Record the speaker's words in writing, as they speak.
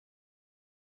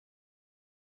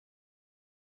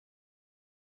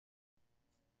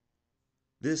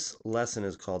This lesson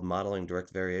is called Modeling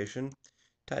Direct Variation.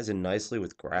 Ties in nicely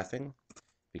with graphing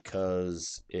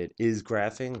because it is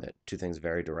graphing that two things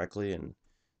vary directly and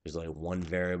there's like one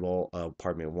variable,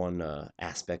 one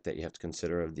aspect that you have to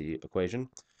consider of the equation.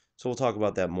 So we'll talk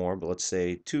about that more, but let's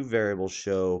say two variables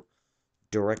show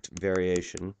direct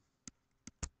variation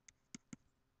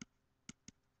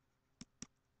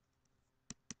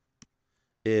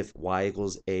if y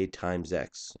equals a times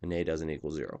x and a doesn't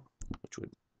equal 0, which would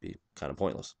be kind of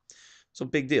pointless. So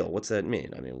big deal. What's that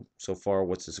mean? I mean, so far,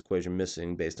 what's this equation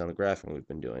missing based on the graphing we've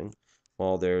been doing?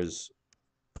 Well, there's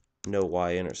no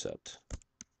y-intercept.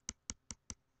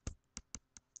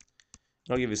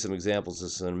 I'll give you some examples of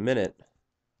this in a minute,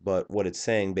 but what it's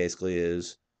saying basically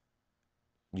is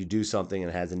you do something and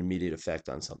it has an immediate effect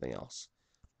on something else.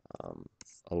 Um,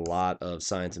 a lot of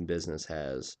science and business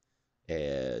has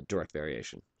a direct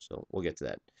variation, so we'll get to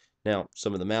that. Now,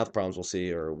 some of the math problems we'll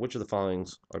see are which of the following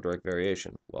are direct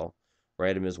variation? Well,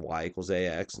 write them as y equals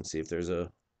ax and see if there's a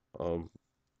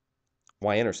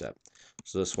y-intercept.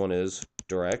 So this one is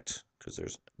direct because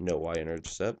there's no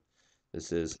y-intercept.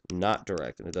 This is not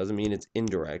direct, and it doesn't mean it's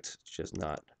indirect, it's just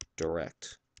not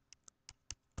direct.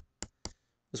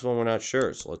 This one we're not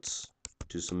sure, so let's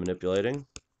do some manipulating.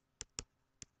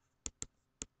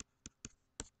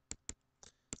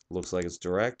 Looks like it's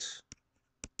direct.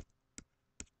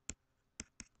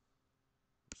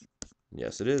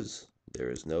 Yes, it is. There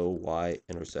is no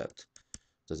y-intercept.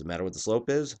 Does it matter what the slope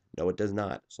is? No, it does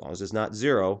not. As long as it's not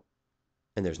 0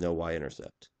 and there's no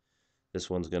y-intercept. This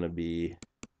one's going to be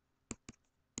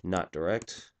not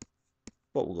direct,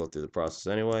 but we'll go through the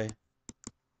process anyway.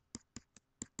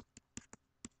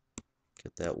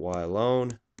 Get that y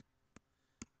alone.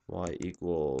 Y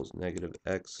equals negative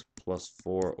x plus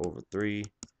 4 over 3,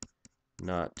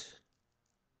 not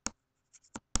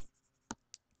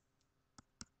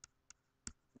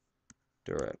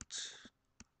direct.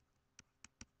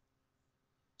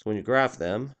 So when you graph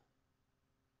them,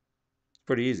 it's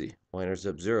pretty easy.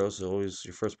 Y-intercept 0, so always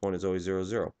your first point is always 0,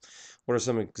 0. What are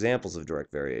some examples of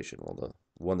direct variation? Well, the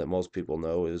one that most people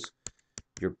know is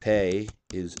your pay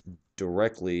is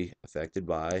directly affected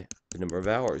by the number of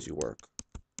hours you work.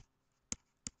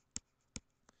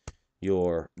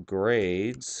 Your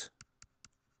grades,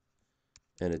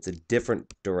 and it's a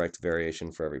different direct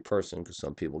variation for every person because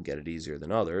some people get it easier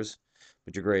than others,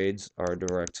 but your grades are a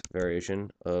direct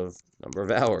variation of number of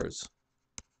hours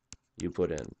you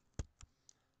put in.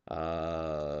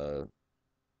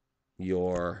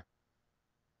 Your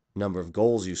number of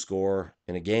goals you score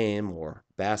in a game or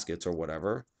baskets or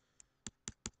whatever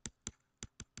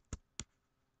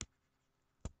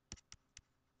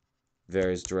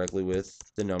varies directly with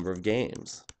the number of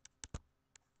games.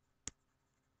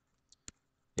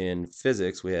 In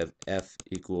physics, we have F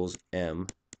equals ma.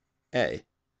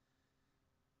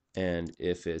 And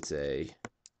if it's a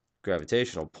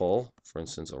gravitational pull, for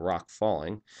instance, a rock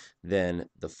falling, then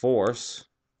the force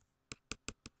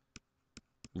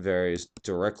varies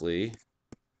directly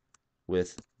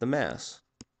with the mass.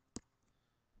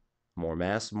 More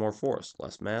mass, more force.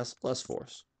 Less mass, less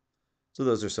force. So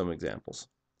those are some examples.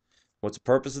 What's the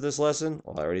purpose of this lesson?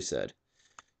 Well, I already said.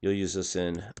 You'll use this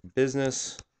in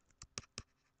business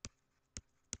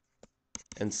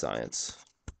and science.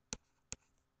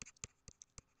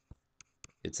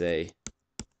 It's a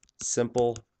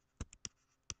simple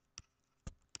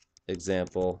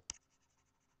example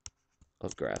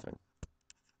of graphing.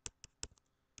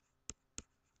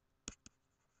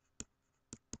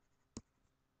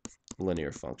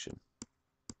 Linear function.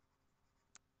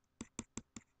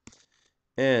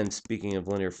 And speaking of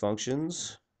linear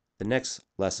functions, the next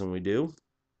lesson we do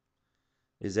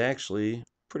is actually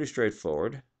pretty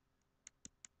straightforward,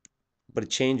 but it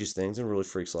changes things and really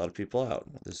freaks a lot of people out.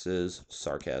 This is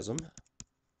sarcasm,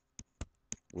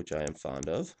 which I am fond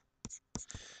of.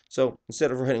 So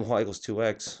instead of writing y equals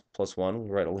 2x plus 1, we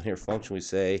write a linear function. We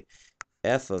say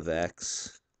f of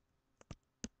x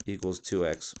equals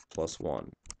 2x plus 1.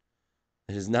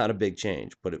 It is not a big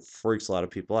change, but it freaks a lot of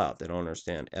people out. They don't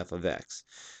understand f of x.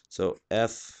 So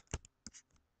f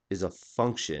is a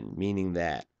function, meaning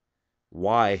that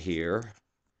y here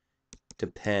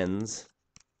depends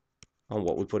on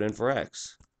what we put in for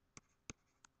x.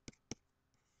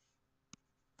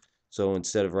 So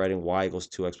instead of writing y equals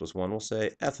 2x plus 1, we'll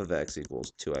say f of x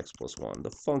equals 2x plus 1.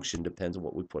 The function depends on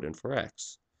what we put in for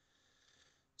x.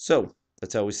 So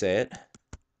that's how we say it.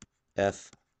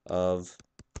 F of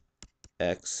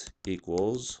x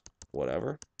equals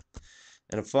whatever.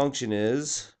 And a function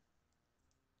is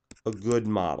a good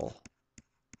model.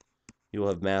 You will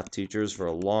have math teachers for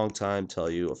a long time tell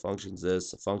you a function's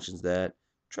this, a function's that.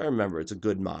 Try to remember, it's a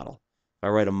good model. I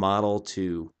write a model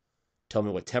to tell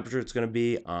me what temperature it's going to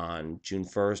be on June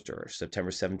 1st or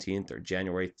September 17th or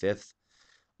January 5th,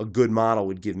 a good model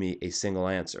would give me a single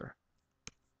answer.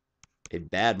 A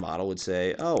bad model would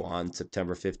say, oh, on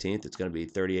September 15th, it's going to be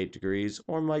 38 degrees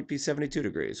or might be 72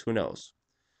 degrees. Who knows?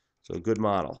 So a good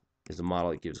model is a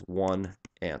model that gives one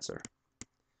answer.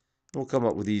 We'll come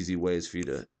up with easy ways for you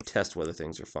to test whether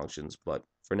things are functions, but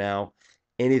for now,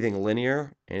 anything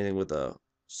linear, anything with a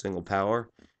single power,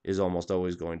 is almost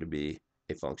always going to be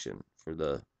a function. For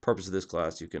the purpose of this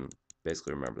class, you can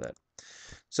basically remember that.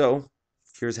 So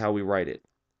here's how we write it.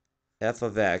 F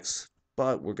of x,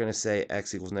 but we're going to say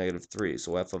x equals -3.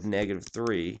 So f of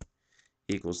 -3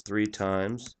 equals 3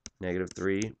 times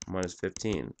 -3 minus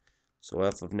 15. So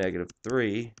f of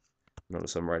 -3,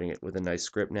 notice I'm writing it with a nice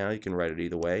script now. You can write it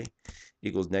either way.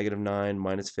 Equals -9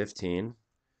 minus 15,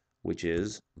 which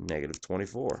is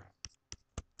 -24.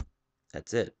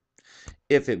 That's it.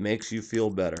 If it makes you feel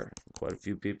better, quite a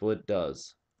few people it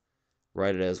does,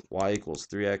 write it as y equals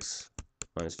 3x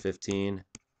minus 15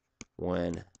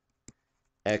 when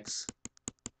x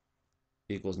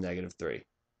equals -3.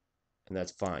 And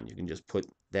that's fine. You can just put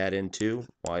that into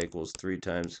y equals 3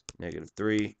 times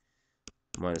 -3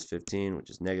 minus 15, which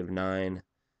is -9,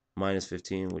 minus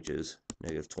 15, which is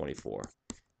 -24.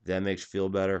 If that makes you feel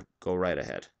better, go right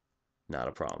ahead. Not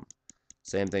a problem.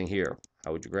 Same thing here.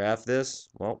 How would you graph this?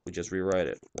 Well, we just rewrite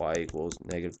it. Y equals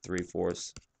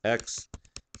 -3/4 x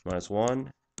minus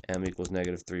 1. M equals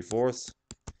 -3/4.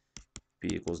 B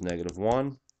equals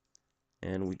 -1.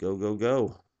 And we go, go,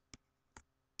 go.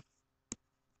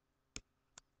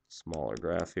 Smaller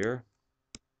graph here.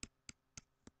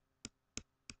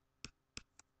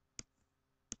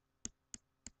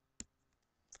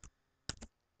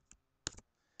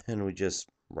 And we just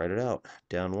write it out.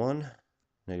 Down 1,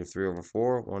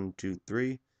 -3/4, 1, 2,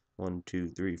 3, 1, 2,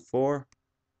 3, 4.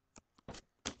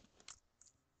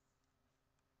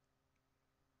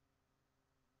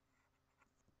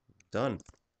 Done.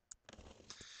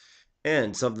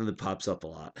 And something that pops up a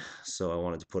lot, so I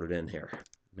wanted to put it in here.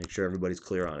 Make sure everybody's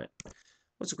clear on it.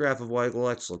 What's the graph of y equal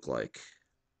x look like?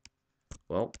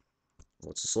 Well,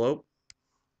 what's the slope?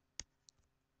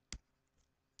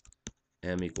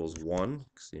 M equals 1,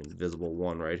 it's the invisible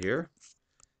 1 right here.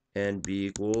 And b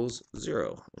equals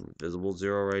 0, invisible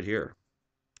 0 right here.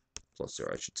 Plus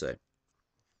 0, I should say.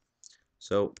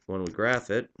 So when we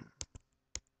graph it,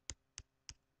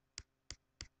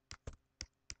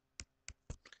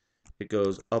 it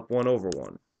goes up 1 over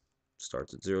 1.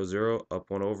 Starts at 0, 0, up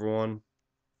 1 over 1,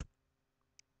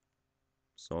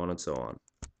 so on and so on.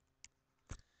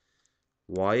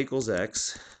 Y equals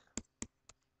x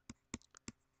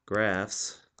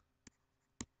graphs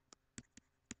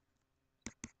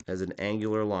as an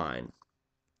angular line,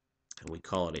 and we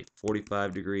call it a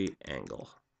 45-degree angle.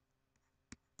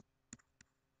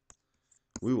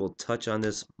 We will touch on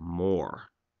this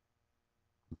more.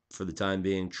 For the time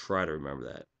being, try to remember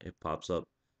that. It pops up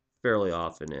fairly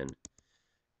often in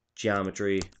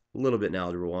geometry, a little bit in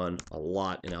Algebra 1, a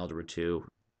lot in Algebra 2,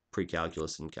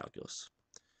 pre-calculus, and calculus.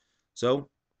 So,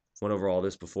 went over all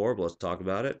this before, but let's talk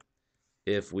about it.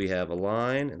 If we have a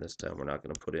line, and this time we're not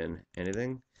going to put in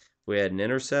anything, if we add an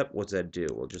intercept, what's that do?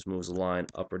 Well, it just moves the line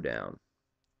up or down.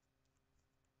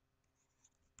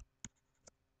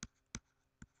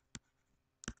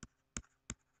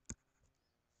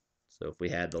 So if we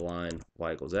had the line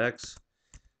y equals x,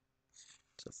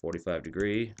 it's a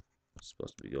 45-degree, it's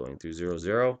supposed to be going through 0,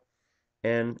 0,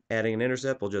 and adding an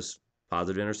intercept, we'll just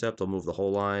positive intercept, will move the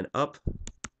whole line up.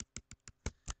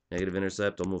 Negative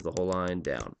intercept, will move the whole line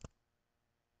down.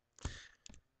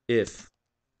 If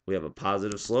we have a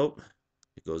positive slope,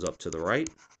 it goes up to the right.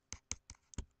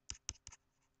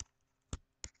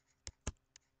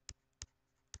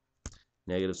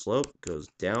 Negative slope goes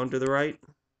down to the right.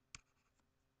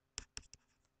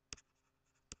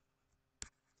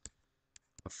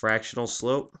 A fractional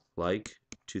slope, like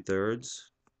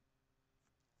 2/3,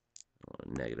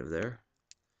 negative there,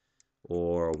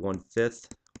 or 1/5,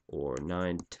 or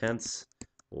 9/10,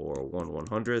 or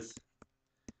 1/100th,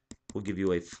 will give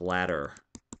you a flatter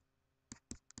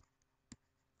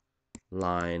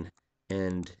line,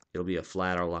 and it'll be a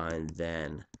flatter line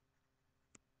than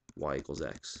y equals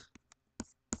x.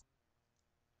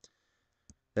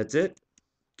 That's it.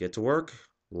 Get to work.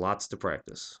 Lots to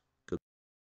practice.